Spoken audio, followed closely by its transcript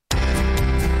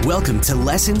Welcome to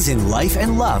Lessons in Life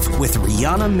and Love with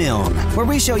Rihanna Milne, where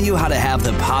we show you how to have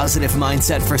the positive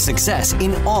mindset for success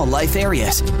in all life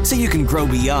areas so you can grow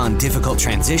beyond difficult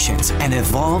transitions and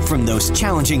evolve from those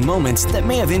challenging moments that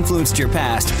may have influenced your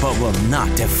past but will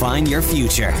not define your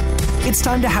future. It's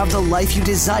time to have the life you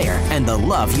desire and the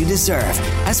love you deserve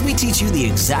as we teach you the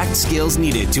exact skills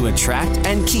needed to attract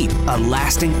and keep a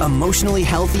lasting, emotionally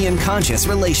healthy and conscious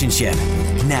relationship.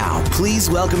 Now, please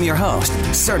welcome your host,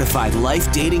 certified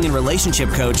life, dating, and relationship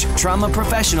coach, trauma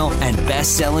professional, and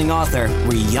best-selling author,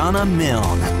 Rihanna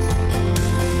Milne.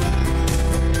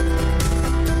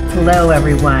 Hello,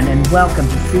 everyone, and welcome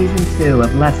to Season 2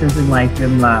 of Lessons in Life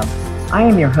and Love. I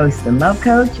am your host and love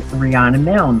coach, Rihanna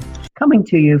Milne, coming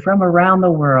to you from around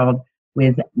the world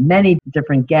with many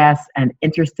different guests and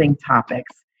interesting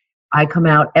topics. I come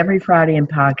out every Friday in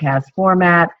podcast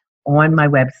format on my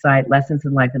website,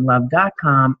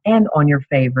 lessonsinlifeandlove.com, and on your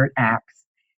favorite apps.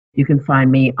 You can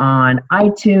find me on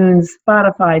iTunes,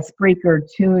 Spotify, Spreaker,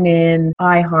 TuneIn,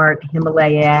 iHeart,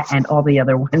 Himalaya, and all the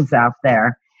other ones out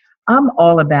there. I'm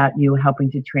all about you helping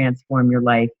to transform your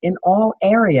life in all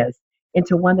areas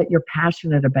into one that you're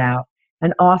passionate about,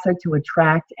 and also to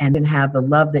attract and have the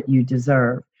love that you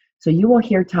deserve. So you will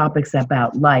hear topics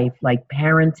about life like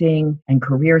parenting and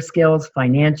career skills,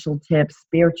 financial tips,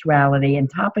 spirituality, and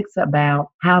topics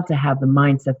about how to have the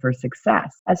mindset for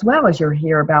success, as well as you'll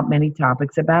hear about many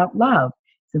topics about love,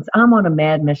 since I'm on a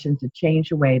mad mission to change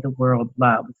the way the world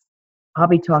loves. I'll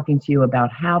be talking to you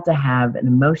about how to have an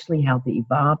emotionally healthy,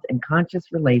 evolved, and conscious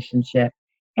relationship,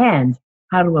 and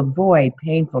how to avoid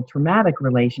painful, traumatic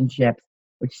relationships,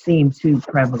 which seem too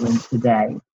prevalent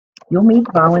today. You'll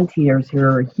meet volunteers who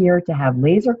are here to have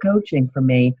laser coaching from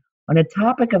me on a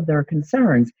topic of their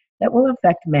concerns that will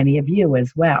affect many of you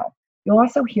as well. You'll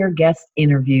also hear guest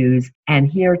interviews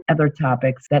and hear other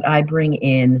topics that I bring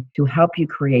in to help you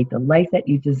create the life that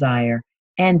you desire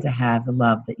and to have the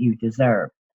love that you deserve.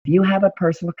 If you have a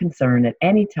personal concern at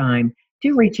any time,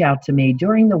 do reach out to me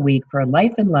during the week for a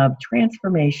Life and Love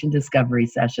Transformation Discovery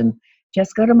Session.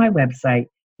 Just go to my website,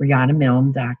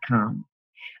 RihannaMilne.com.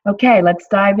 Okay, let's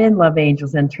dive in, love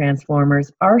angels and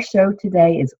transformers. Our show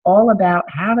today is all about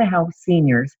how to help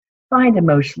seniors find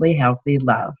emotionally healthy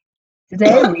love.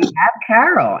 Today we have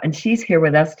Carol, and she's here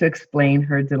with us to explain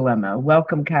her dilemma.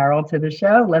 Welcome, Carol, to the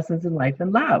show, Lessons in Life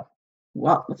and Love.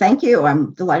 Well, thank you.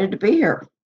 I'm delighted to be here.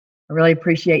 I really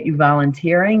appreciate you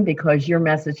volunteering because your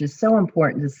message is so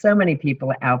important to so many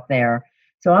people out there.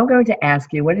 So I'm going to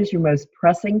ask you, what is your most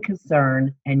pressing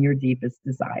concern and your deepest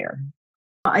desire?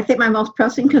 I think my most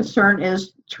pressing concern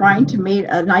is trying to meet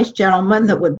a nice gentleman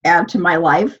that would add to my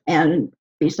life and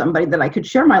be somebody that I could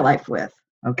share my life with.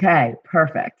 Okay,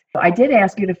 perfect. I did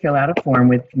ask you to fill out a form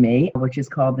with me, which is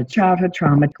called the Childhood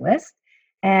Trauma List.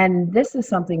 And this is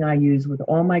something I use with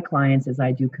all my clients as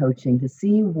I do coaching to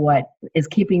see what is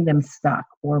keeping them stuck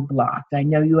or blocked. I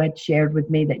know you had shared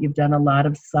with me that you've done a lot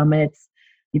of summits.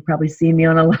 You've probably seen me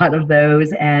on a lot of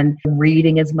those and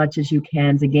reading as much as you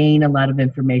can to gain a lot of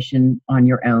information on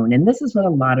your own. And this is what a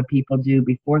lot of people do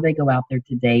before they go out there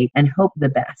to date and hope the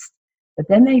best. But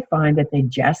then they find that they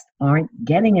just aren't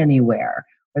getting anywhere,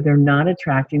 or they're not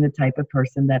attracting the type of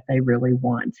person that they really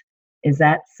want. Is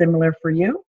that similar for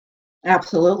you?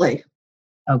 Absolutely.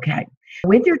 Okay.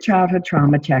 With your childhood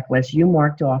trauma checklist, you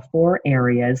marked off 4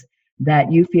 areas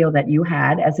that you feel that you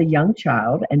had as a young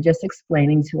child, and just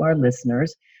explaining to our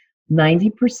listeners,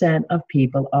 90% of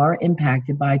people are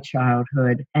impacted by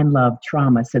childhood and love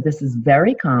trauma. So this is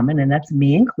very common, and that's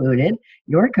me included,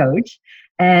 your coach.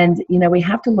 And, we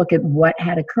have to look at what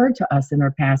had occurred to us in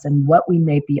our past and what we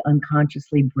may be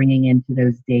unconsciously bringing into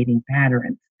those dating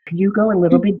patterns. Can you go a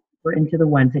little bit deeper into the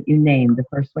ones that you named? The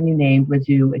first one you named was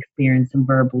you experienced some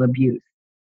verbal abuse.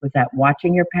 Was that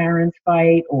watching your parents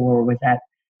fight, or was that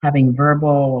having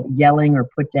verbal yelling or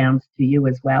put downs to you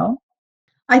as well?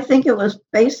 I think it was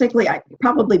basically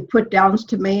probably put downs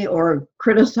to me or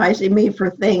criticizing me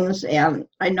for things. And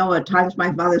I know at times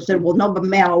my father said, well, no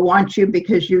man will want you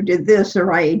because you did this,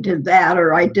 or I did that,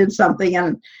 or I did something,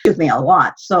 and it gives me a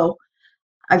lot. So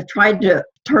I've tried to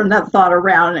turn that thought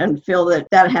around and feel that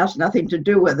that has nothing to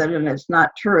do with it, and it's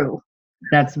not true.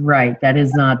 That's right. That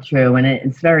is not true. And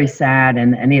it's very sad.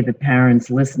 And any of the parents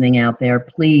listening out there,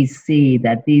 please see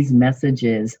that these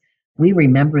messages, we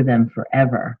remember them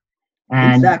forever.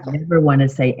 And Exactly. You never want to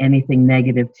say anything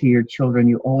negative to your children.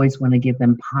 You always want to give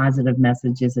them positive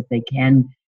messages that they can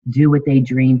do what they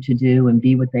dream to do and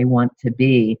be what they want to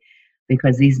be,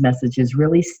 because these messages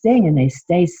really sting and they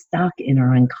stay stuck in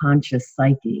our unconscious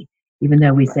psyche. Even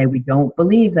though we say we don't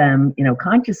believe them,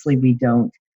 consciously we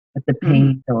don't, but the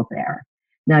pain's still there.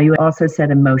 Now, you also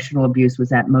said emotional abuse. Was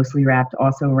that mostly wrapped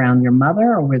also around your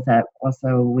mother, or was that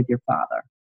also with your father?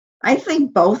 I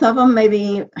think both of them,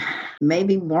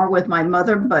 maybe more with my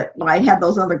mother, but I had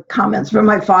those other comments from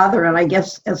my father. And I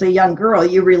guess as a young girl,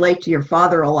 you relate to your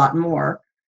father a lot more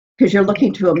because you're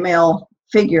looking to a male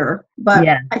figure. But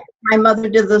Yeah. my mother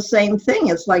did the same thing.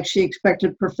 It's like she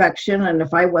expected perfection. And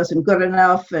if I wasn't good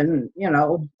enough, and,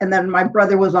 and then my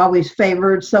brother was always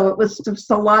favored. So it was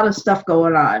just a lot of stuff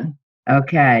going on.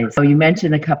 Okay. So you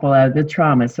mentioned a couple of the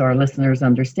traumas, so our listeners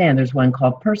understand. There's one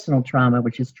called personal trauma,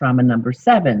 which is trauma number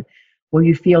 7, where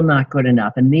you feel not good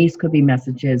enough. And these could be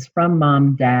messages from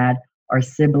mom, dad, or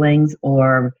siblings,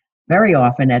 or very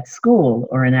often at school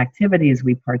or in activities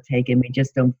we partake in. We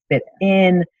just don't fit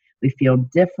in. We feel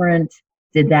different.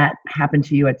 Did that happen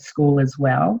to you at school as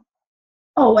well?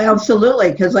 Oh,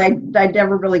 absolutely. Because I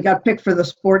never really got picked for the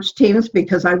sports teams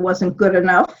because I wasn't good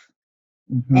enough.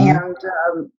 Mm-hmm.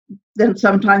 And then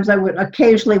sometimes I would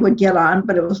occasionally get on,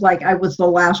 but it was like I was the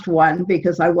last one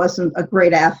because I wasn't a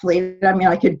great athlete. I mean,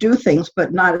 I could do things,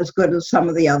 but not as good as some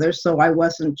of the others, so I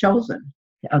wasn't chosen.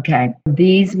 Okay.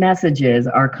 These messages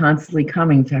are constantly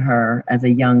coming to her as a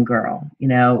young girl.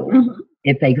 Mm-hmm.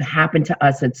 If they happen to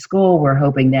us at school, we're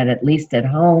hoping that at least at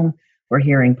home, we're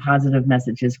hearing positive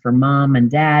messages from mom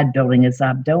and dad, building us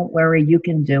up. Don't worry, you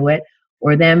can do it.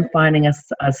 Or them finding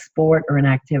a sport or an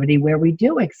activity where we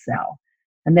do excel.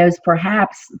 And those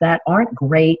perhaps that aren't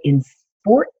great in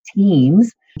sport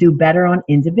teams do better on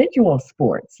individual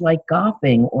sports like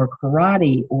golfing or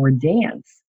karate or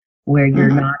dance, where you're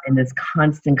not in this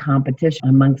constant competition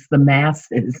amongst the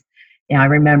masses. I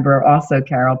remember also,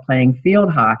 Carol, playing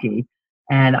field hockey,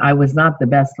 and I was not the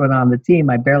best one on the team.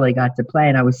 I barely got to play,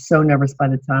 and I was so nervous by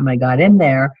the time I got in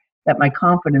there that my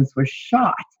confidence was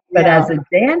shot. But as a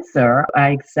dancer, I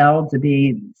excelled to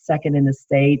be second in the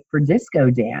state for disco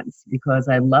dance because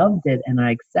I loved it and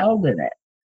I excelled in it.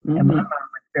 Mm-hmm. And my mom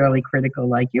was fairly critical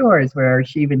like yours, where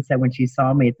she even said when she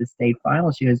saw me at the state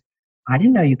final, she goes, I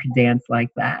didn't know you could dance like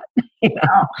that.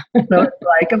 So it's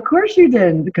like, of course you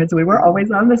didn't, because we were always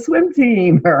on the swim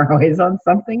team or always on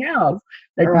something else.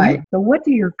 Right. So what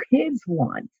do your kids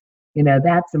want?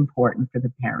 That's important for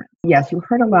the parents. Yes, you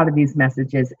heard a lot of these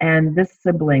messages. And this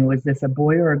sibling, was this a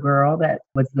boy or a girl that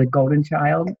was the golden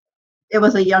child? It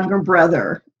was a younger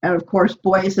brother. And of course,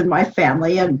 boys in my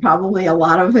family, and probably a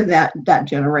lot of that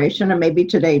generation, and maybe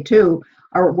today too,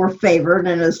 were favored.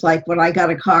 And it's like when I got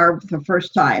a car the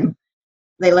first time,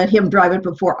 they let him drive it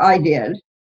before I did.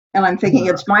 And I'm thinking,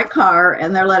 it's my car,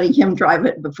 and they're letting him drive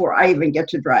it before I even get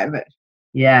to drive it.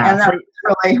 Yeah. And that was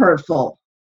really hurtful.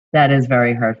 That is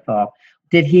very hurtful.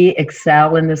 Did he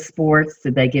excel in the sports?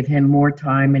 Did they give him more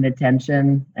time and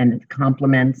attention and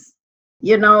compliments?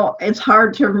 It's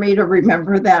hard for me to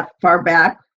remember that far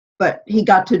back, but he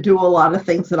got to do a lot of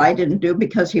things that I didn't do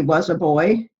because he was a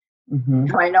boy. Mm-hmm.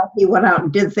 And I know he went out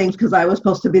and did things because I was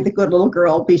supposed to be the good little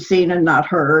girl, be seen and not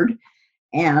heard.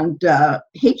 And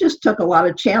he just took a lot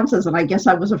of chances. And I guess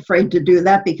I was afraid to do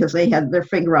that because they had their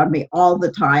finger on me all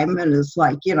the time. And it's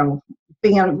like,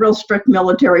 being in a real strict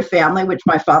military family, which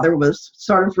my father was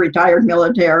sort of retired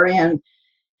military, and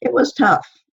it was tough.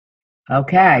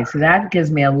 Okay, so that gives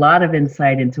me a lot of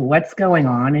insight into what's going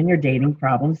on in your dating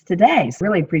problems today. So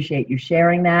really appreciate you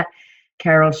sharing that.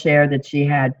 Carol shared that she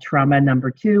had trauma number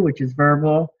 2, which is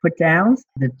verbal put downs,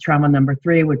 the trauma number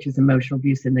 3, which is emotional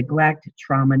abuse and neglect,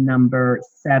 trauma number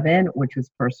 7, which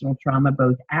was personal trauma,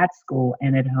 both at school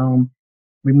and at home,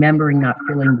 remembering not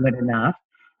feeling good enough.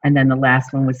 And then the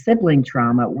last one was sibling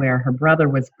trauma, where her brother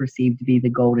was perceived to be the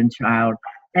golden child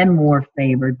and more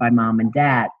favored by mom and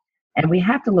dad. And we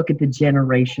have to look at the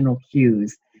generational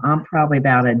cues. I'm probably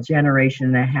about a generation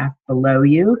and a half below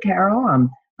you, Carol. I'm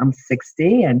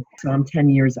 60, and so I'm 10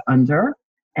 years under.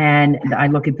 And I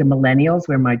look at the millennials,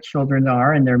 where my children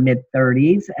are in their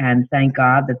mid-30s, and thank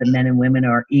God that the men and women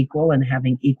are equal and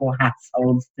having equal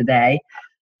households today.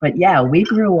 But yeah, we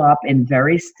grew up in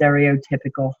very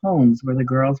stereotypical homes where the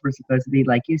girls were supposed to be,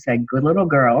 like you said, good little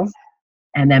girls.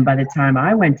 And then by the time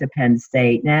I went to Penn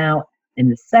State, now in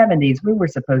the 70s, we were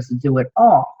supposed to do it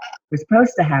all. We're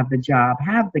supposed to have the job,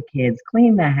 have the kids,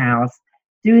 clean the house,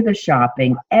 do the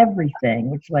shopping, everything,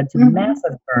 which led to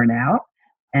massive burnout.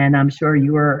 And I'm sure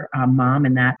you were a mom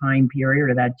in that time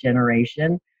period or that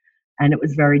generation. And it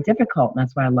was very difficult. And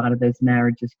that's why a lot of those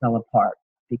marriages fell apart,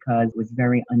 because it was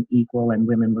very unequal and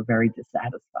women were very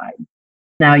dissatisfied.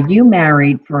 Now, you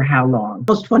married for how long?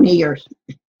 Almost 20 years.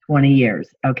 20 years.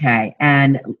 Okay.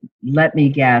 And let me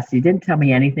guess, you didn't tell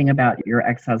me anything about your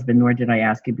ex-husband, nor did I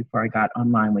ask you before I got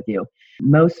online with you.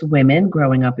 Most women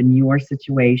growing up in your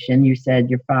situation, you said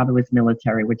your father was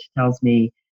military, which tells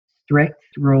me strict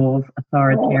rules,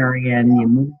 authoritarian, you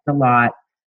moved a lot.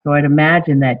 So I'd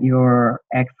imagine that your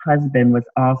ex-husband was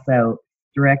also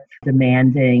strict,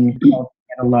 demanding, difficult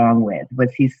to get along with.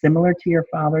 Was he similar to your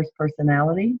father's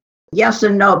personality? Yes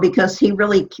and no, because he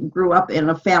really grew up in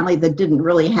a family that didn't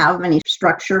really have any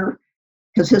structure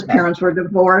because his parents were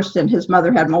divorced and his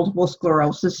mother had multiple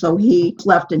sclerosis. So he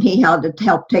left and he had to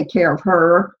help take care of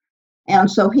her. And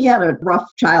so he had a rough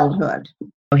childhood.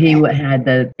 He had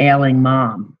the ailing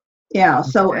mom. Yeah.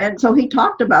 So he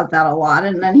talked about that a lot.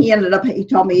 And then he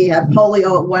told me he had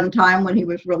polio at one time when he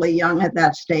was really young at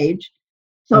that stage.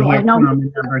 So he I had know trauma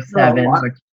number 7,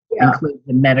 which includes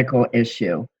a medical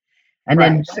issue. And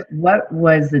then what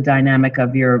was the dynamic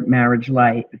of your marriage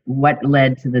life? What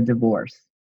led to the divorce?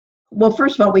 Well,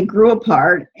 first of all, we grew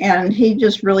apart and he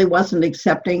just really wasn't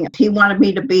accepting. He wanted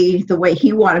me to be the way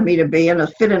he wanted me to be and to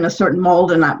fit in a certain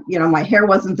mold. And my hair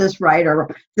wasn't this right or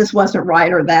this wasn't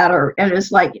right or that, and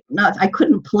it's like, no, I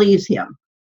couldn't please him.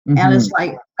 Mm-hmm. And it's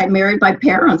like, I married my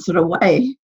parents in a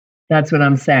way. That's what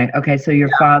I'm saying. Okay, so your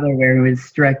father, where he was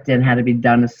strict and had to be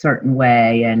done a certain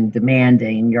way and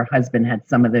demanding, your husband had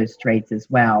some of those traits as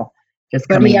well.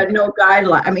 But he had no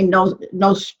guideline. I mean,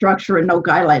 no structure and no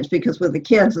guidelines, because with the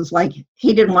kids, it's like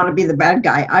he didn't want to be the bad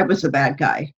guy. I was the bad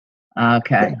guy.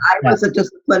 Okay. I was a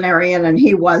disciplinarian and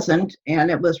he wasn't.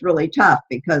 And it was really tough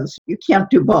because you can't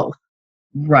do both.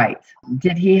 Right.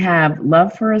 Did he have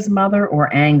love for his mother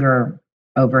or anger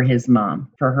over his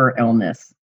mom for her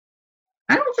illness?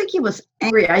 I don't think he was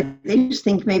angry. I just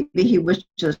think maybe he was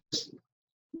just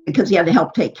because he had to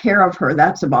help take care of her.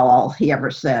 That's about all he ever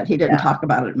said. He didn't talk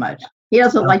about it much. He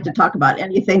doesn't like to talk about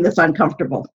anything that's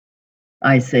uncomfortable.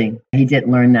 I see. He didn't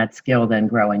learn that skill then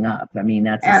growing up. I mean,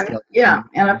 that's a skill. Yeah.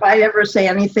 And if I ever say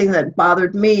anything that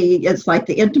bothered me, it's like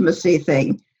the intimacy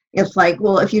thing. It's like,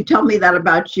 well, if you tell me that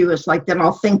about you, it's like, then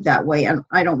I'll think that way and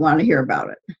I don't want to hear about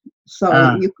it. So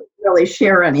you couldn't really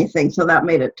share anything. So that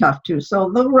made it tough too. So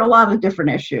there were a lot of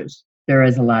different issues. There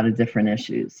is a lot of different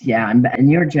issues. Yeah. And in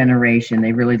your generation,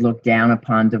 they really looked down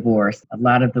upon divorce. A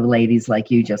lot of the ladies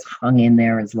like you just hung in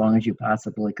there as long as you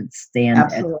possibly could stand it.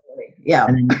 Absolutely. Yeah.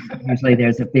 And then usually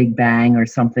there's a big bang or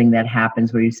something that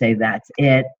happens where you say that's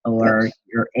it, or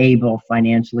you're able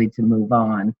financially to move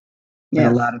on. But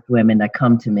a lot of women that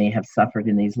come to me have suffered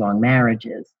in these long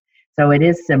marriages. So it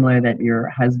is similar that your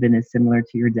husband is similar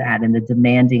to your dad in the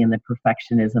demanding and the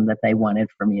perfectionism that they wanted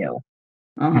from you.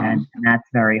 And that's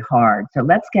very hard. So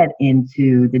let's get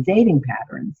into the dating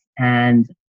patterns and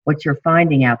what you're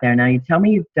finding out there. Now, you tell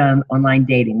me you've done online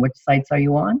dating. Which sites are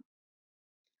you on?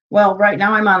 Well, right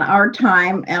now I'm on Our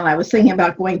Time, and I was thinking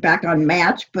about going back on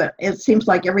Match, but it seems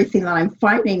like everything that I'm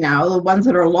finding now, the ones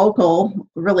that are local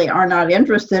really are not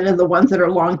interested, and the ones that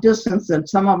are long distance, and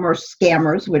some of them are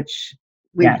scammers, which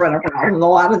we've run around a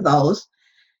lot of those.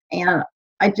 And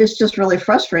just really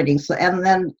frustrating. So, and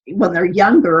then when they're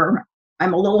younger,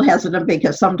 I'm a little hesitant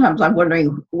because sometimes I'm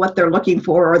wondering what they're looking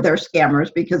for, or they're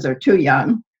scammers because they're too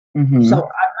young. Mm-hmm. So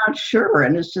I'm not sure.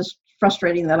 And it's just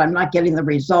frustrating that I'm not getting the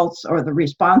results or the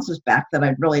responses back that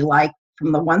I'd really like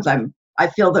from the ones I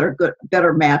feel that are good,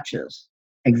 better matches.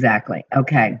 Exactly.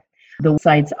 Okay. The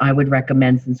sites I would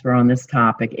recommend, since we're on this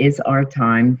topic, is Our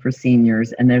Time for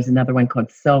seniors. And there's another one called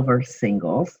Silver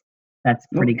Singles. That's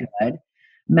pretty good.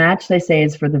 Match, they say,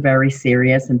 is for the very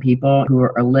serious, and people who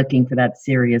are looking for that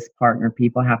serious partner,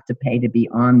 people have to pay to be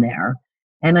on there.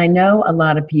 And I know a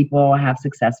lot of people have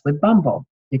success with Bumble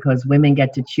because women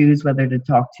get to choose whether to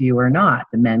talk to you or not.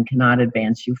 The men cannot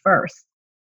advance you first.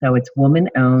 So it's woman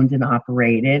owned and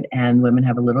operated, and women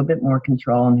have a little bit more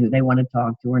control on who they want to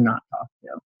talk to or not talk to.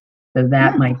 So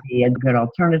that might be a good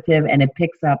alternative, and it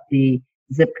picks up the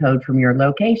zip code from your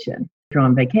location. If you're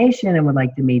on vacation and would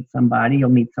like to meet somebody, you'll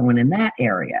meet someone in that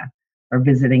area, or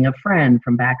visiting a friend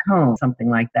from back home, something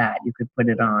like that. You could put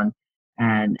it on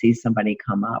and see somebody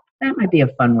come up. That might be a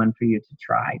fun one for you to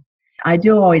try. I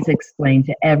do always explain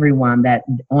to everyone that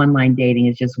online dating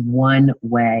is just one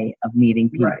way of meeting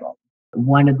people. Right.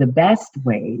 One of the best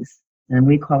ways, and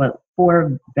we call it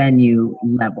 4 venue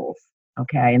levels,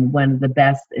 okay? And one of the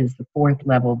best is the 4th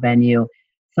level venue,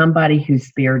 somebody who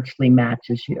spiritually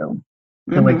matches you.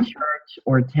 So a church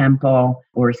or temple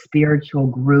or spiritual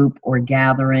group or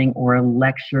gathering or a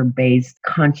lecture-based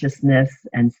consciousness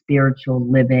and spiritual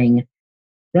living,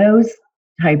 those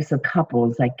types of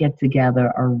couples that get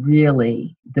together are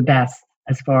really the best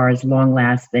as far as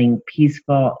long-lasting,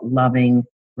 peaceful, loving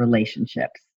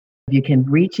relationships. If you can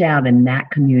reach out in that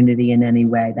community in any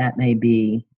way, that may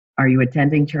be, are you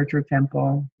attending church or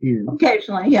temple?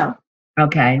 Occasionally, yeah.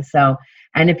 Okay, so,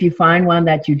 and if you find one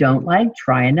that you don't like,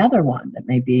 try another one that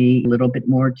may be a little bit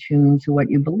more tuned to what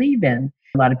you believe in.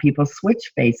 A lot of people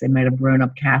switch faiths. They might have grown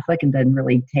up Catholic and didn't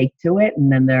really take to it.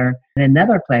 And then they're in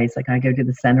another place, like I go to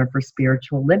the Center for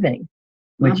Spiritual Living,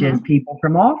 which is people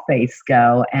from all faiths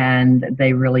go, and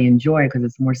they really enjoy it because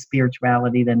it's more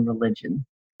spirituality than religion.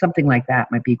 Something like that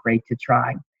might be great to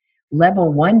try.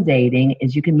 Level 1 dating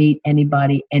is you can meet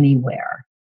anybody anywhere.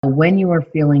 When you are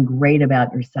feeling great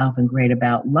about yourself and great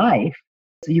about life,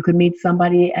 so you could meet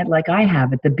somebody at, like I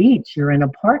have at the beach. You're in a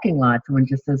parking lot, someone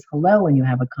just says hello and you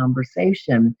have a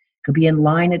conversation. Could be in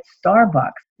line at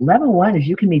Starbucks. Level 1 is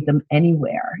you can meet them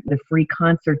anywhere. The free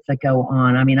concerts that go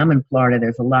on. I mean, I'm in Florida.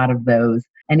 There's a lot of those.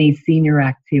 Any senior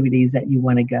activities that you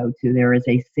want to go to. There is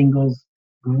a singles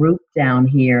group down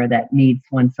here that meets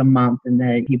once a month, and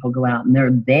the people go out and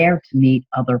they're there to meet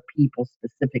other people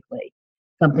specifically.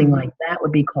 Something like that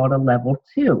would be called a level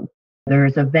 2.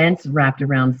 There's events wrapped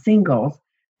around singles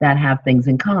that have things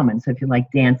in common. So if you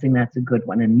like dancing, that's a good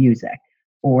one, and music.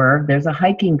 Or there's a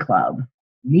hiking club.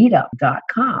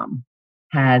 Meetup.com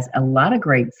has a lot of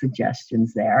great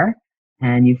suggestions there.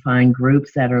 And you find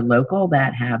groups that are local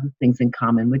that have things in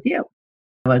common with you.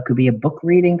 So it could be a book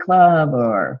reading club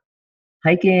or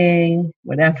hiking,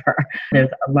 whatever. There's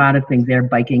a lot of things there,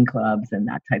 biking clubs and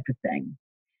that type of thing.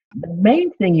 The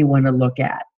main thing you want to look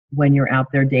at when you're out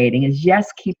there dating is,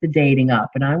 yes, keep the dating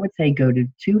up. And I would say go to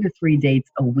 2 to 3 dates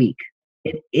a week.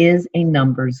 It is a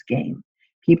numbers game.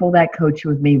 People that coach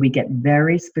with me, we get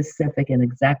very specific in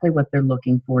exactly what they're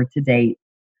looking for to date.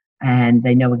 And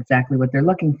they know exactly what they're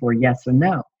looking for, yes or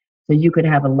no. So you could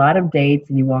have a lot of dates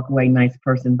and you walk away, nice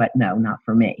person, but no, not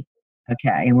for me.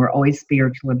 Okay. And we're always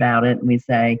spiritual about it. And we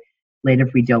say later,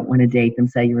 if we don't want to date them,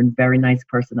 say, you're a very nice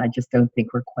person. I just don't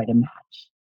think we're quite a match.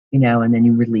 And then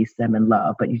you release them in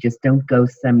love, but you just don't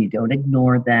ghost them. You don't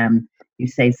ignore them. You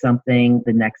say something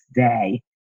the next day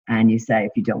and you say,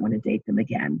 if you don't want to date them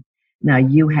again. Now,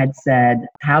 you had said,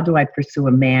 how do I pursue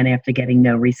a man after getting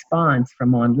no response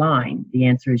from online? The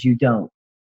answer is you don't.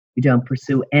 You don't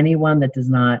pursue anyone that does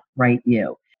not write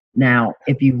you. Now,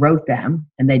 if you wrote them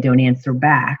and they don't answer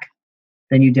back,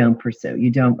 then you don't pursue.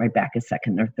 You don't write back a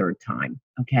second or third time,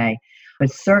 okay?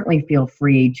 But certainly feel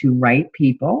free to write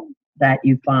people that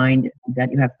you find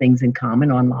that you have things in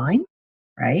common online,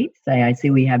 right? Say, I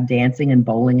see we have dancing and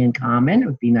bowling in common. It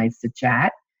would be nice to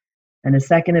chat. And the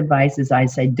second advice is, I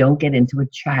say, don't get into a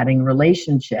chatting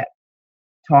relationship.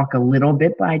 Talk a little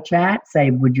bit by chat.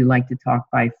 Say, would you like to talk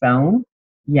by phone?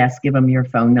 Yes, give them your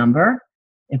phone number.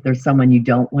 If there's someone you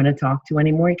don't want to talk to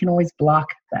anymore, you can always block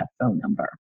that phone number.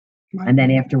 Right. And then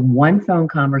after one phone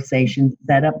conversation,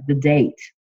 set up the date.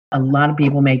 A lot of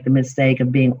people make the mistake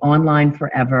of being online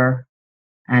forever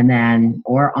and then,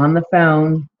 or on the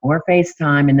phone or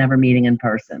FaceTime and never meeting in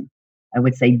person. I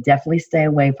would say definitely stay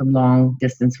away from long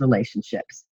distance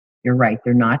relationships. You're right,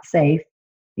 they're not safe.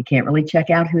 You can't really check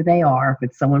out who they are. If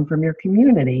it's someone from your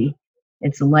community,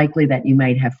 it's likely that you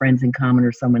might have friends in common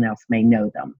or someone else may know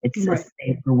them. It's right. A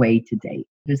safer way to date.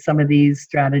 Do some of these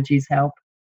strategies help?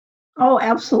 Oh,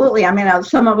 absolutely. I mean,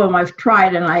 some of them I've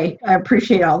tried and I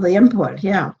appreciate all the input.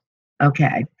 Yeah.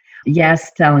 Okay.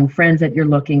 Yes, telling friends that you're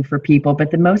looking for people,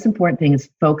 but the most important thing is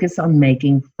focus on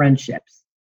making friendships,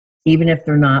 even if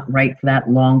they're not right for that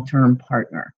long-term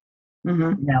partner.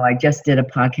 Mm-hmm. Now, I just did a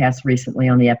podcast recently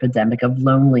on the epidemic of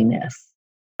loneliness.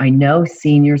 I know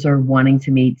seniors are wanting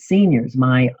to meet seniors.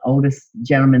 My oldest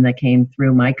gentleman that came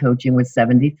through my coaching was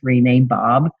 73, named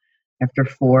Bob. After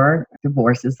 4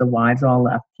 divorces, the wives all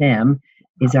left him.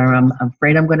 He's I'm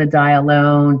afraid I'm going to die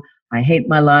alone. I hate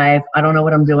my life. I don't know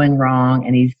what I'm doing wrong.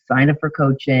 And he signed up for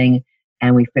coaching.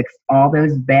 And we fixed all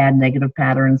those bad negative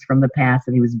patterns from the past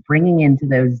that he was bringing into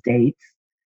those dates.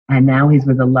 And now he's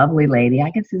with a lovely lady. I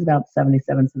guess he's about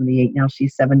 77, 78. Now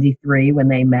she's 73 when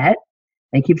they met.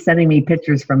 They keep sending me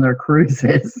pictures from their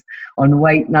cruises on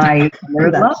white night.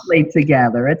 They're lovely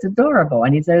together. It's adorable.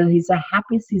 And he's the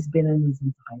happiest he's been in his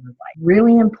entire life.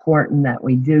 Really important that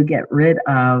we do get rid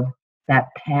of that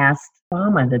past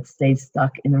trauma that stays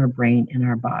stuck in our brain and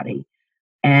our body.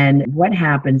 And what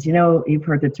happens, you've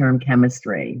heard the term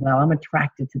chemistry. Well, I'm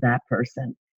attracted to that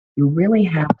person. You really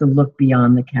have to look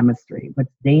beyond the chemistry.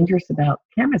 What's dangerous about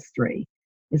chemistry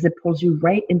is it pulls you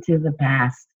right into the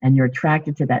past and you're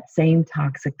attracted to that same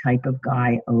toxic type of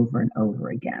guy over and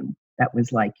over again. That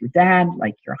was like your dad,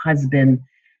 like your husband,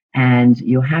 and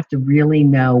you have to really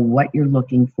know what you're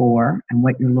looking for and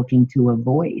what you're looking to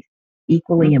avoid.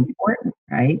 Equally important,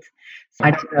 right? So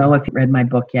I don't know if you read my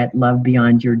book yet, Love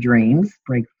Beyond Your Dreams,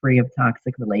 Break Free of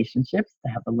Toxic Relationships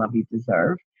to Have the Love You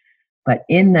Deserve. But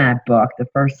in that book, the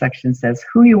first section says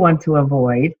who you want to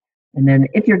avoid, And then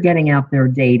if you're getting out there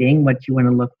dating, what you want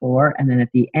to look for. And then at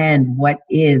the end, what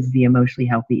is the emotionally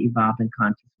healthy, evolved, and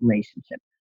conscious relationship?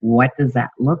 What does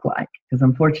that look like? Because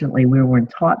unfortunately, we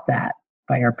weren't taught that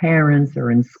by our parents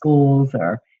or in schools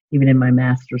or even in my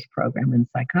master's program in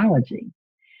psychology.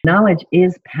 Knowledge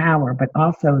is power, but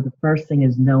also the first thing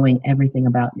is knowing everything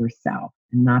about yourself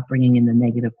and not bringing in the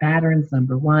negative patterns,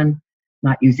 number one,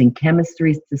 not using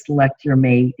chemistries to select your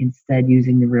mate, instead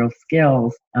using the real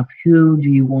skills of who do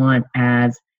you want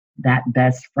as that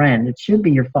best friend. It should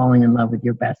be you're falling in love with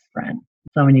your best friend.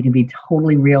 Someone you can be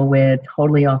totally real with,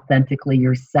 totally authentically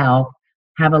yourself,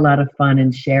 have a lot of fun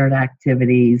and shared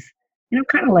activities,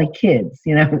 kind of like kids,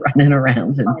 running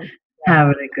around and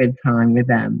having a good time with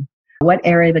them. What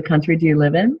area of the country do you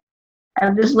live in? I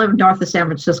just live north of San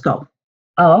Francisco.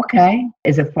 Oh, okay.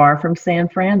 Is it far from San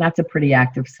Fran? That's a pretty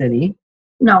active city.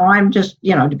 No, I'm just,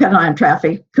 depending on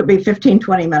traffic, could be 15,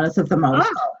 20 minutes at the most.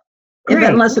 Oh, great.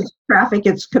 Unless it's traffic,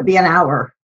 it could be an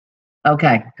hour.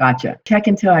 Okay, gotcha. Check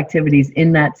into activities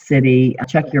in that city.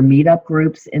 Check your meetup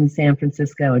groups in San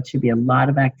Francisco. It should be a lot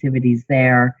of activities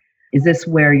there. Is this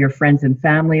where your friends and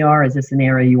family are? Is this an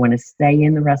area you want to stay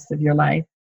in the rest of your life?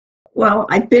 Well,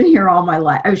 I've been here all my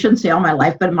life. I shouldn't say all my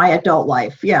life, but my adult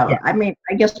life. Yeah. I mean,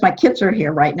 I guess my kids are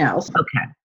here right now. So. Okay.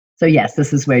 So yes,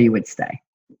 this is where you would stay.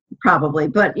 Probably.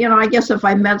 But, I guess if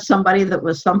I met somebody that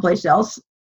was someplace else,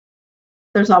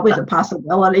 there's always a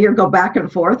possibility or go back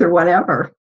and forth or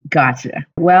whatever. Gotcha.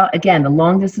 Well, again, the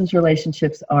long distance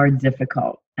relationships are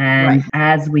difficult. And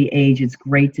as we age, it's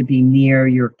great to be near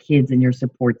your kids and your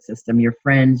support system, your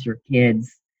friends, your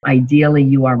kids. Ideally,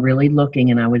 you are really looking,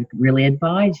 and I would really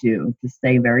advise you to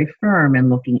stay very firm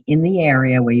and looking in the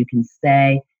area where you can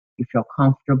stay, you feel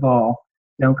comfortable.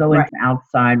 Don't go into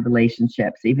outside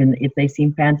relationships. Even if they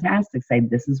seem fantastic, say,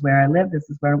 this is where I live, this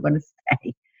is where I'm going to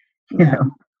stay.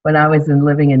 When I was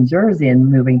living in Jersey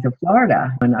and moving to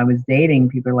Florida, when I was dating,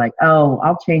 people were like, oh,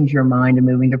 I'll change your mind and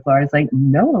moving to Florida. It's like,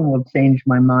 no one will change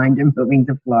my mind and moving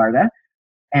to Florida.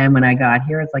 And when I got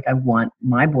here, it's like, I want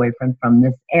my boyfriend from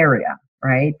this area,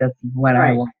 right? That's what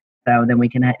I want. So then we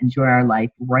can enjoy our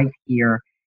life right here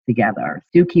together.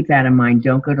 Do keep that in mind.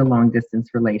 Don't go to long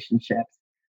distance relationships.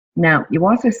 Now, you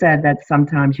also said that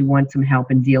sometimes you want some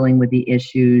help in dealing with the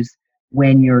issues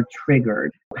when you're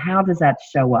triggered. How does that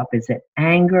show up? Is it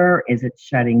anger? Is it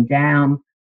shutting down?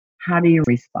 How do you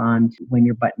respond when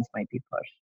your buttons might be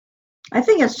pushed? I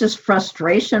think it's just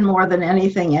frustration more than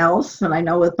anything else. And I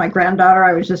know with my granddaughter,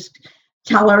 I was just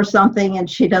tell her something and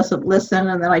she doesn't listen.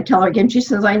 And then I tell her again, she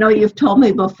says, I know you've told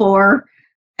me before.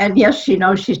 And yes, she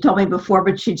knows she's told me before,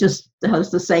 but she just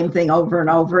does the same thing over and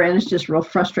over. And it's just real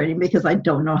frustrating because I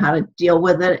don't know how to deal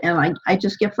with it. And I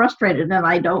just get frustrated and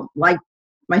I don't like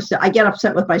myself. I get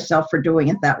upset with myself for doing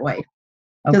it that way.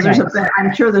 Because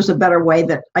I'm sure there's a better way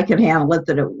that I could handle it,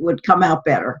 that it would come out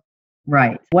better.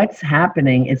 Right. What's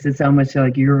happening is it's almost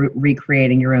like you're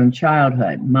recreating your own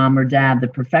childhood. Mom or dad, the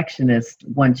perfectionist,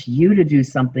 wants you to do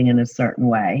something in a certain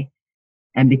way.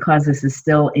 And because this is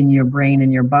still in your brain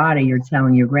and your body, you're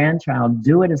telling your grandchild,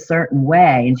 do it a certain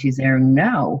way. And she's saying,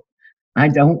 no, I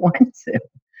don't want to.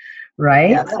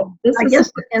 Right? Yeah, I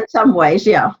guess in some ways,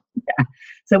 yeah.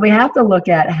 So we have to look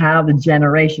at how the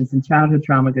generations, and childhood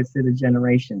trauma goes through the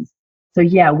generations. So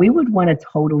yeah, we would want to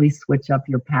totally switch up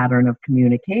your pattern of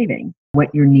communicating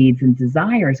what your needs and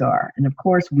desires are. And of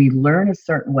course, we learn a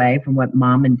certain way from what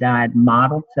mom and dad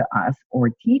modeled to us or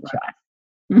teach us.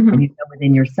 Mm-hmm. And you know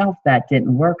within yourself that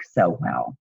didn't work so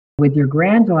well. With your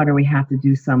granddaughter, we have to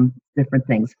do some different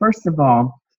things. First of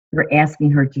all, you're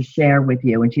asking her to share with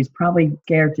you, and she's probably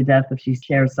scared to death if she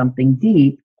shares something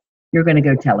deep. You're going to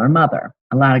go tell her mother.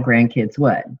 A lot of grandkids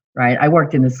would, right? I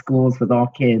worked in the schools with all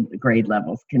kids, grade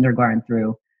levels, kindergarten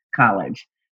through college.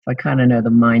 So I kind of know the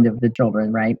mind of the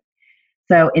children, right?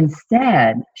 So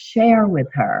instead, share with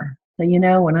her. So,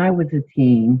 when I was a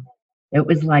teen, it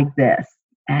was like this.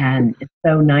 And it's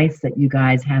so nice that you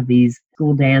guys have these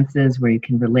school dances where you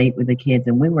can relate with the kids.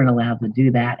 And we weren't allowed to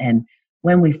do that. And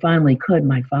when we finally could,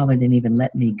 my father didn't even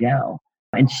let me go.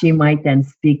 And she might then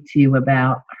speak to you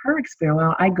about her experience.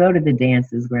 Well, I go to the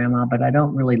dances, Grandma, but I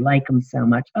don't really like them so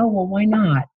much. Oh, well, why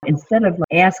not? Instead of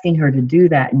asking her to do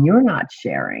that and you're not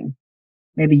sharing,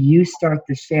 maybe you start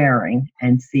the sharing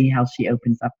and see how she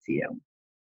opens up to you.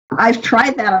 I've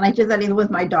tried that, and I did that even with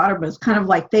my daughter, but it's kind of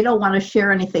like they don't want to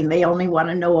share anything. They only want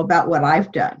to know about what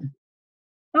I've done.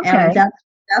 Okay. And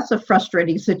that's a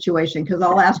frustrating situation because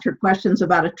I'll ask her questions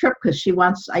about a trip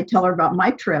because I tell her about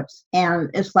my trips. And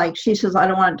it's like, she says, I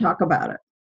don't want to talk about it.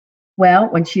 Well,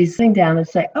 when she's sitting down and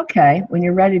say, okay, when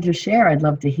you're ready to share, I'd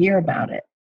love to hear about it.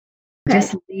 Okay.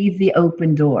 Just leave the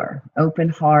open door, open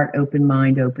heart, open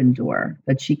mind, open door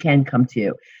that she can come to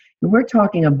you. We're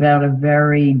talking about a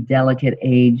very delicate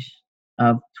age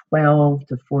of 12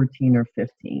 to 14 or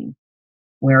 15,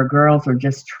 where girls are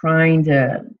just trying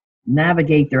to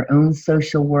navigate their own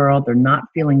social world. They're not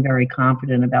feeling very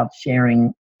confident about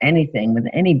sharing anything with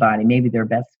anybody, maybe their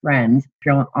best friends,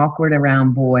 feeling awkward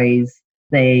around boys.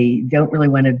 They don't really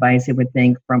want advice. They would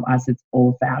think from us it's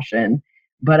old fashioned.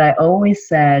 But I always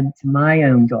said to my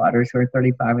own daughters, who are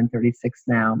 35 and 36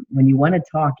 now, when you want to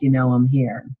talk, I'm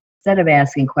here. Instead of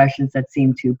asking questions that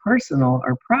seem too personal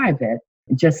or private,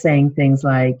 just saying things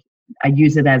like, I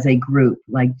use it as a group.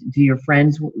 Like, do your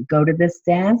friends go to this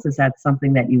dance? Is that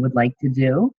something that you would like to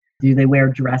do? Do they wear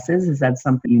dresses? Is that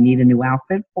something you need a new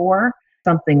outfit for?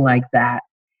 Something like that.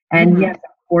 And yes,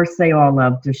 of course, they all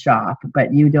love to shop,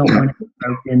 but you don't want to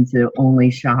go into only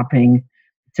shopping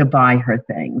to buy her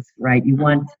things, right? You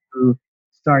want to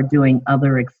start doing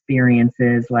other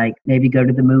experiences, like maybe go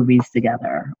to the movies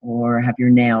together or have your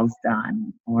nails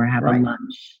done or have a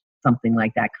lunch, something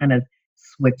like that. Kind of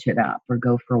switch it up, or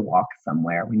go for a walk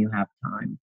somewhere when you have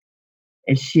time.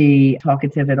 Is she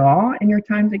talkative at all in your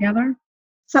time together?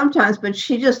 Sometimes, but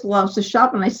she just loves to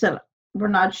shop. And I said, we're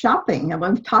not shopping. And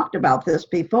we've talked about this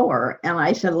before. And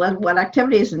I said, what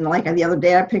activities? And like the other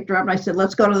day I picked her up and I said,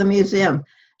 let's go to the museum.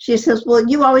 She says, well,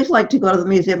 you always like to go to the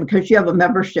museum because you have a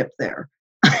membership there.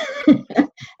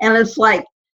 And it's like,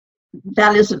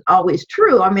 that isn't always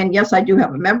true. I mean, yes, I do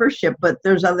have a membership, but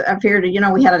there's other, I figured,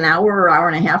 we had an hour or hour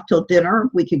and a half till dinner.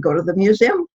 We could go to the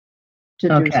museum to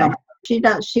do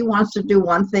something. She wants to do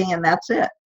one thing and that's it.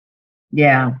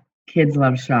 Yeah. Kids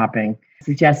love shopping.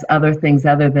 Suggest other things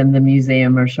other than the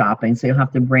museum or shopping. So you'll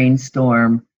have to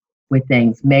brainstorm with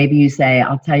things. Maybe you say,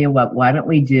 I'll tell you what, why don't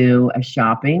we do a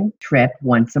shopping trip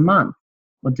once a month?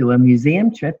 We'll do a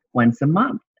museum trip once a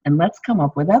month. And let's come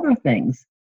up with other things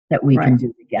that we can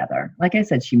do together. Like I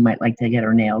said, she might like to get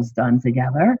her nails done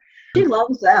together. She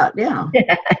loves that, yeah.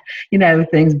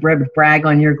 Things, brag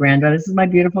on your granddaughter. This is my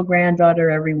beautiful granddaughter,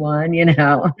 everyone,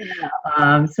 Yeah.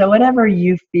 So whatever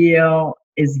you feel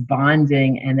is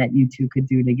bonding and that you two could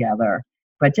do together,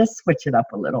 but just switch it up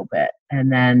a little bit and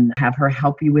then have her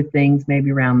help you with things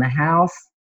maybe around the house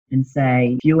and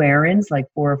say a few errands, like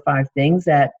 4 or 5 things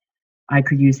that I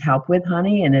could use help with,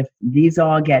 honey. And if these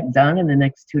all get done in the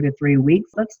next 2 to 3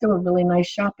 weeks, let's do a really nice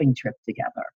shopping trip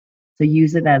together. So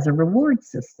use it as a reward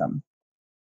system.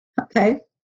 Okay.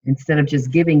 Instead of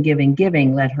just giving,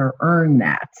 let her earn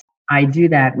that. I do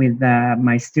that with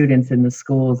my students in the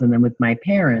schools and then with my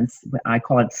parents. I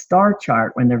call it star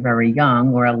chart when they're very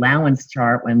young, or allowance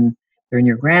chart when they're in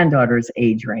your granddaughter's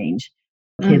age range.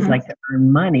 Kids like to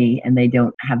earn money and they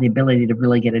don't have the ability to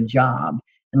really get a job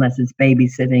unless it's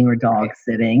babysitting or dog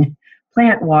sitting,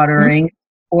 plant watering,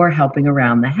 or helping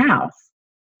around the house.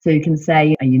 So you can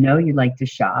say, you like to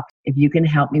shop. If you can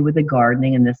help me with the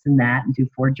gardening and this and that and do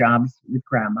 4 jobs with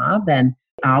grandma, then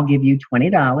I'll give you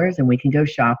 $20 and we can go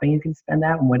shopping. You can spend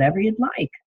that on whatever you'd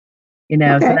like. So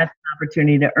that's an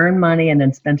opportunity to earn money and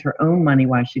then spend her own money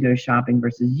while she goes shopping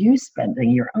versus you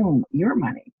spending your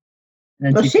money.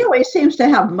 Well, she always seems to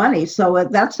have money, so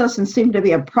that doesn't seem to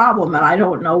be a problem. And I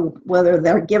don't know whether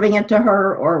they're giving it to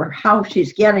her or how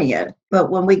she's getting it. But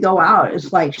when we go out,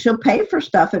 it's like she'll pay for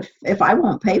stuff if I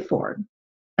won't pay for it.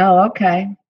 Oh,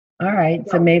 okay. All right.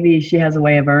 So maybe she has a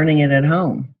way of earning it at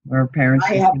home, or her parents.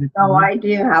 I have no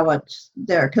idea how it's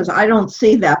there because I don't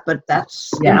see that, but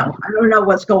that's, I don't know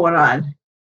what's going on.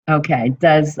 Okay.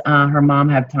 Does her mom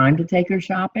have time to take her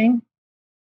shopping?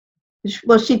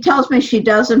 Well, she tells me she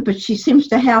doesn't, but she seems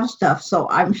to have stuff. So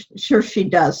I'm sure she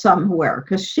does somewhere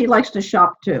because she likes to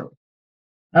shop too.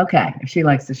 Okay. She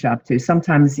likes to shop too.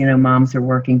 Sometimes, moms are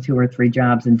working 2 or 3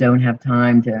 jobs and don't have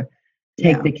time to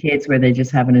take the kids where they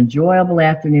just have an enjoyable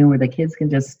afternoon where the kids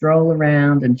can just stroll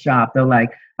around and shop. They're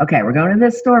like, okay, we're going to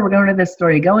this store. We're going to this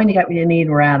store. You go in, you get what you need.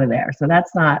 We're out of there. So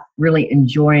that's not really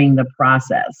enjoying the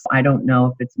process. I don't know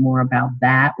if it's more about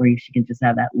that, where she can just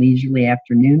have that leisurely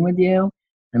afternoon with you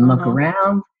and look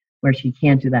around, where she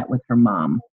can't do that with her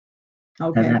mom.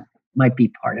 Okay. So that might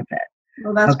be part of it.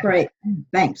 Well, that's great.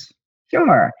 Thanks.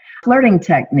 Sure. Flirting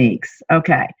techniques.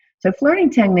 Okay. So flirting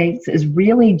techniques is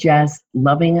really just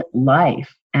loving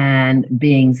life and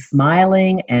being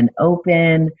smiling and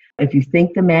open. If you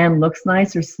think the man looks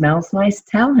nice or smells nice,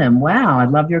 tell him, wow, I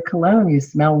love your cologne. You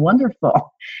smell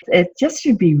wonderful. It just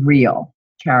should be real,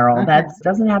 Carol. That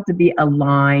doesn't have to be a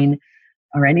line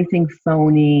or anything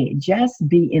phony. Just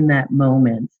be in that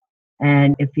moment.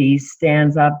 And if he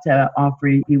stands up to offer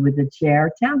you with a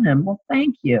chair, tell him, well,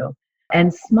 thank you.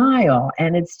 And smile.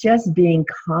 And it's just being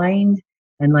kind.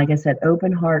 And like I said,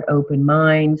 open heart, open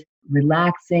mind,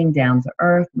 relaxing, down to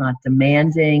earth, not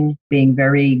demanding, being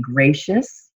very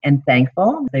gracious and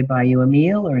thankful. They buy you a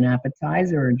meal or an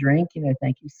appetizer or a drink,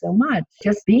 thank you so much.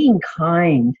 Just being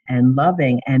kind and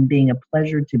loving and being a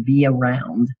pleasure to be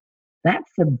around.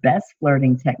 That's the best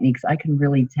flirting techniques I can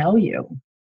really tell you.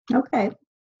 Okay.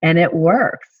 And it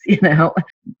works,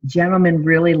 Gentlemen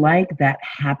really like that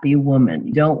happy woman.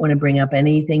 You don't want to bring up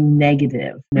anything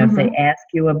negative. If they ask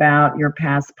you about your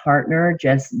past partner,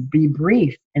 just be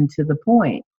brief and to the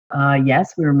point.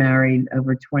 Yes, we were married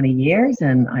over 20 years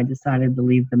and I decided to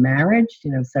leave the marriage,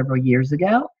 several years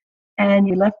ago. And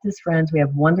we left as friends. We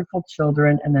have wonderful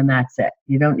children, and then that's it.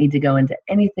 You don't need to go into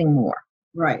anything more.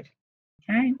 Right.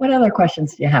 Okay. What other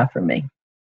questions do you have for me?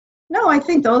 No, I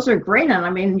think those are great. And I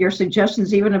mean, your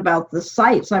suggestions even about the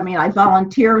sites. I mean, I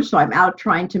volunteer, so I'm out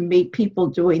trying to meet people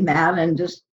doing that and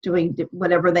just doing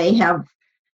whatever they have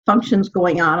functions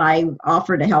going on. I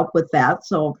offer to help with that.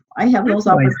 So I have those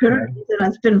opportunities, and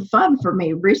it's been fun for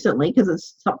me recently because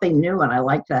it's something new and I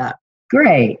like that.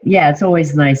 Great. Yeah, it's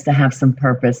always nice to have some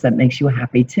purpose that makes you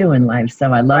happy too in life.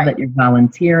 So I love that you're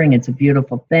volunteering. It's a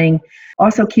beautiful thing.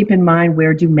 Also, keep in mind,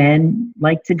 where do men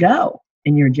like to go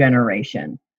in your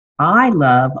generation? I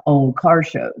love old car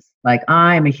shows. Like,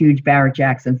 I'm a huge Barrett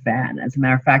Jackson fan. As a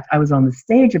matter of fact, I was on the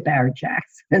stage of Barrett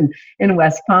Jackson in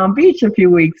West Palm Beach a few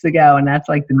weeks ago, and that's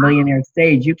like the millionaire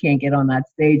stage. You can't get on that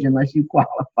stage unless you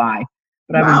qualify.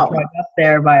 But I was brought up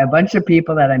there by a bunch of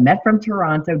people that I met from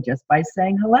Toronto just by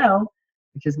saying hello,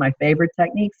 which is my favorite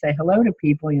technique. Say hello to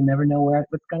people. You never know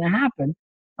what's going to happen.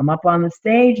 I'm up on the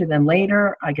stage, and then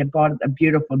later I get bought a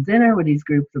beautiful dinner with these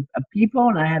groups of people,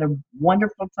 and I had a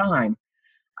wonderful time.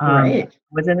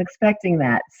 Wasn't expecting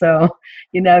that. So,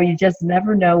 you just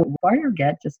never know what far you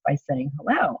get just by saying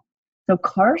hello. So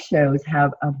car shows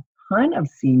have a ton of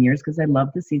seniors because I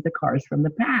love to see the cars from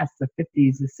the past, the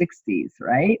 50s, the 60s,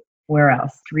 right? Where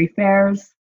else? Street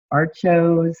fairs, art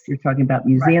shows. You're talking about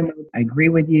museums. Right. I agree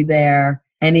with you there.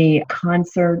 Any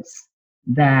concerts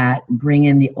that bring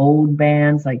in the old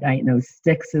bands, like I know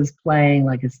Styx is playing,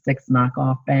 like a Styx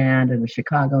knockoff band, and a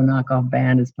Chicago knockoff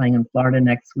band is playing in Florida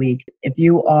next week. If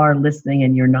you are listening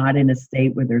and you're not in a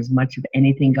state where there's much of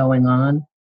anything going on,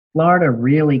 Florida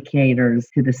really caters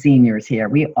to the seniors here.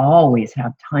 We always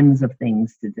have tons of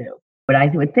things to do. But I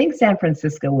would think San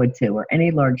Francisco would too, or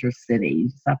any larger city. You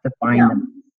just have to find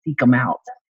them, seek them out,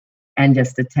 and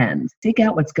just attend. Seek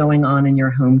out what's going on in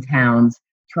your hometowns.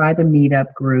 Try the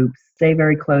meetup groups. Stay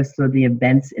very close to the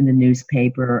events in the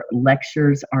newspaper.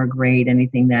 Lectures are great.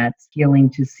 Anything that's healing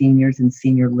to seniors and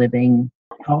senior living.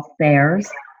 Health fairs,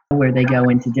 where they go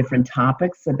into different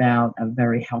topics about a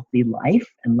very healthy life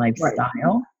and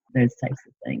lifestyle. Those types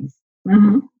of things.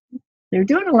 Mm-hmm. They're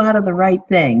doing a lot of the right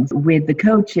things. With the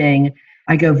coaching,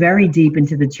 I go very deep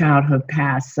into the childhood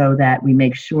past so that we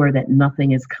make sure that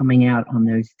nothing is coming out on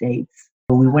those dates.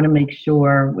 We want to make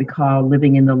sure, we call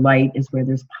living in the light, is where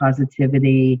there's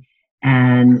positivity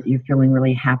and you're feeling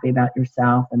really happy about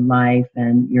yourself and life,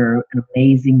 and you're an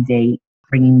amazing date,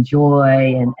 bringing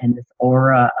joy and this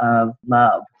aura of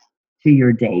love to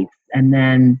your dates. And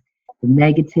then the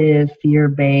negative,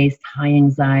 fear-based, high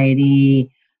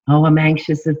anxiety, oh, I'm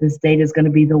anxious if this date is going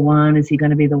to be the one. Is he going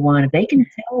to be the one? If they can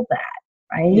tell that,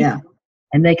 right? Yeah.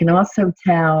 And they can also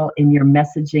tell in your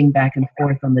messaging back and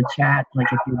forth on the chat,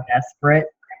 like if you're desperate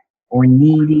or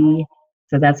needy.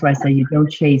 So that's why I say you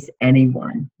don't chase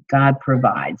anyone. God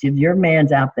provides. If your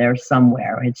man's out there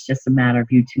somewhere, it's just a matter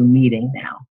of you two meeting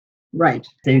now. Right.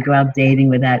 So you go out dating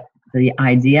with the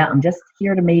idea, I'm just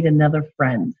here to meet another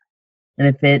friend. And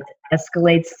if it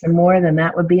escalates to more, then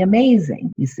that would be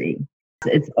amazing, you see.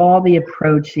 It's all the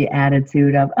approach, the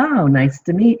attitude of, oh, nice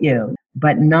to meet you,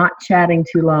 but not chatting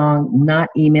too long, not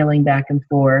emailing back and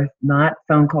forth, not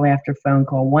phone call after phone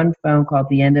call, one phone call at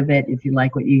the end of it. If you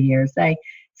like what you hear, say,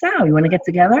 so you want to get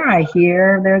together? I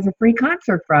hear there's a free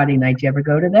concert Friday night. Do you ever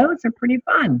go to those? They're pretty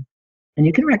fun. And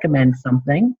you can recommend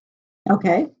something.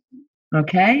 Okay.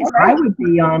 Okay. So I would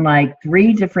be on like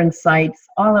 3 different sites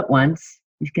all at once.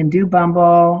 You can do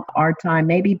Bumble, Our Time,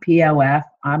 maybe POF.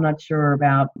 I'm not sure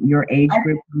about your age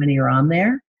group, how many are on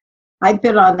there. I've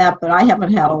been on that, but I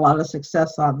haven't had a lot of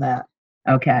success on that.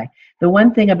 Okay. The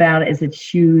one thing about it is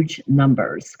it's huge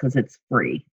numbers because it's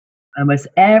free. Almost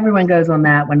everyone goes on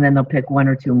that one, then they'll pick 1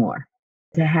 or 2 more.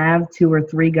 To have 2 or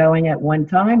 3 going at one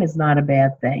time is not a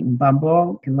bad thing.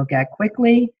 Bumble can look at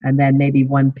quickly, and then maybe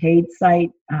 1 paid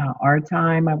site, Our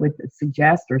Time, I would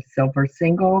suggest, or Silver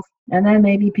Singles, and then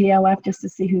maybe POF just to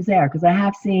see who's there. Because I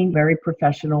have seen very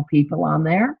professional people on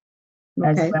there,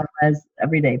 as well as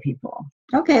everyday people.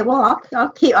 Okay, well,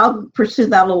 I'll pursue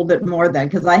that a little bit more then,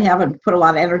 because I haven't put a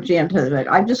lot of energy into it.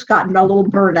 I've just gotten a little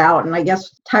burned out, and I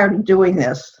guess tired of doing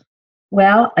this.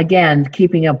 Well, again,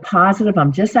 keeping a positive,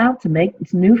 I'm just out to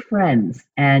make new friends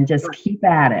and just keep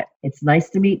at it. It's nice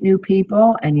to meet new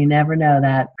people, and you never know,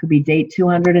 that could be date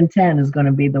 210 is going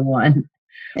to be the one.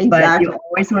 Exactly. But you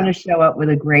always want to show up with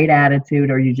a great attitude,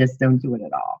 or you just don't do it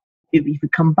at all. If you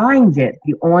combined it,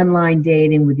 the online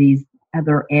dating with these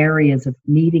other areas of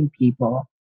meeting people,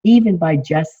 even by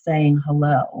just saying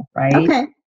hello, right? Okay.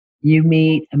 You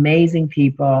meet amazing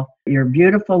people. You're a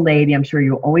beautiful lady. I'm sure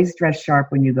you always dress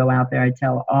sharp when you go out there. I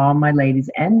tell all my ladies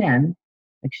and men,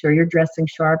 make sure you're dressing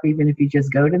sharp, even if you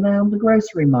just go to the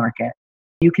grocery market.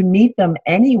 You can meet them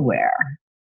anywhere.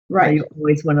 Right. So you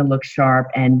always want to look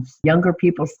sharp. And younger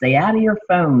people, stay out of your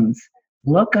phones.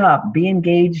 Look up. Be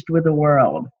engaged with the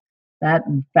world. That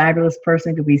fabulous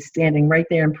person could be standing right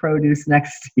there in produce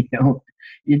next to you.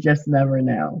 You just never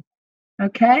know.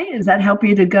 Okay, does that help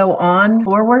you to go on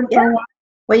forward for a while?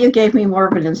 Well, you gave me more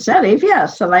of an incentive,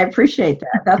 yes, and I appreciate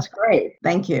that. That's great.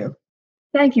 Thank you.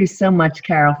 Thank you so much,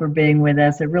 Carol, for being with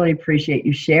us. I really appreciate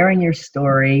you sharing your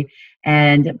story.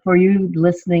 And for you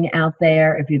listening out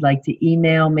there, if you'd like to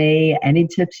email me any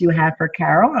tips you have for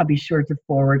Carol, I'll be sure to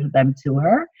forward them to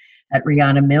her at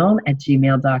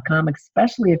RihannaMilne@gmail.com,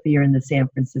 especially if you're in the San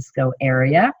Francisco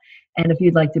area. And if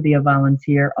you'd like to be a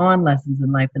volunteer on Lessons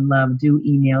in Life and Love, do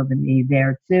email me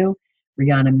there too,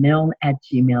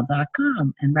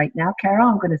 RihannaMilne@gmail.com. And right now, Carol,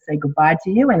 I'm going to say goodbye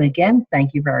to you. And again,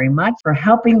 thank you very much for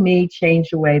helping me change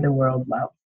the way the world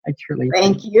loves. I truly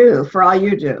thank you for all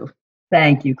you do.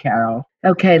 Thank you, Carol.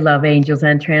 Okay, love angels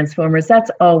and transformers, that's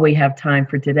all we have time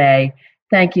for today.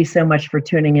 Thank you so much for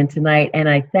tuning in tonight. And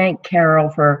I thank Carol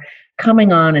for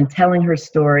coming on and telling her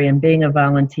story and being a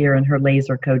volunteer in her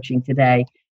laser coaching today.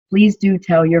 Please do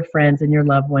tell your friends and your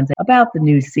loved ones about the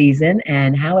new season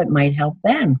and how it might help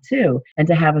them too, and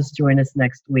to have us join us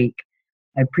next week.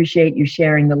 I appreciate you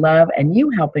sharing the love and you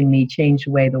helping me change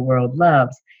the way the world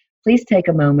loves. Please take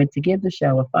a moment to give the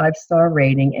show a 5-star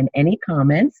rating and any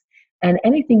comments and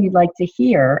anything you'd like to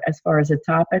hear as far as a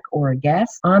topic or a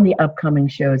guest on the upcoming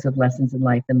shows of Lessons in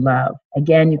Life and Love.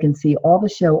 Again, you can see all the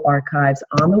show archives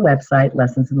on the website,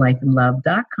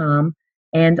 lessonsinlifeandlove.com,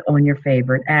 and on your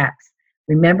favorite apps.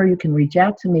 Remember, you can reach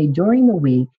out to me during the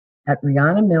week at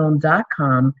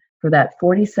RihannaMilne.com for that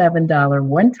 $47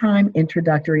 one-time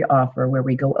introductory offer where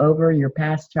we go over your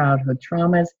past childhood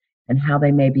traumas and how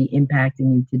they may be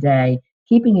impacting you today,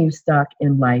 keeping you stuck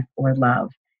in life or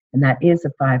love. And that is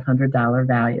a $500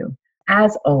 value.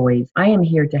 As always, I am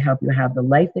here to help you have the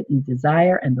life that you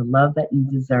desire and the love that you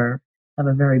deserve. Have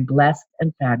a very blessed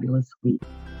and fabulous week.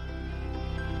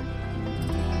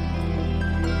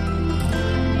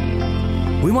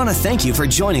 We want to thank you for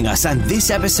joining us on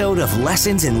this episode of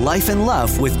Lessons in Life and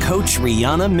Love with Coach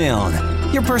Rihanna Milne.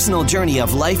 Your personal journey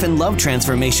of life and love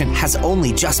transformation has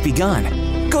only just begun.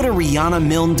 Go to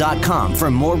RihannaMilne.com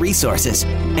for more resources.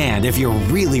 And if you're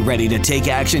really ready to take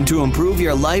action to improve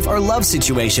your life or love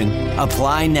situation,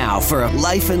 apply now for a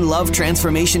Life and Love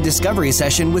Transformation Discovery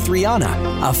Session with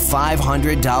Rihanna, a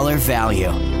 $500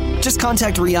 value. Just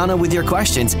contact Rihanna with your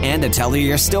questions and to tell her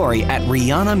your story at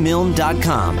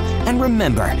RihannaMilne.com. And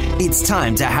remember, it's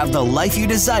time to have the life you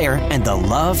desire and the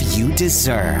love you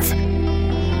deserve.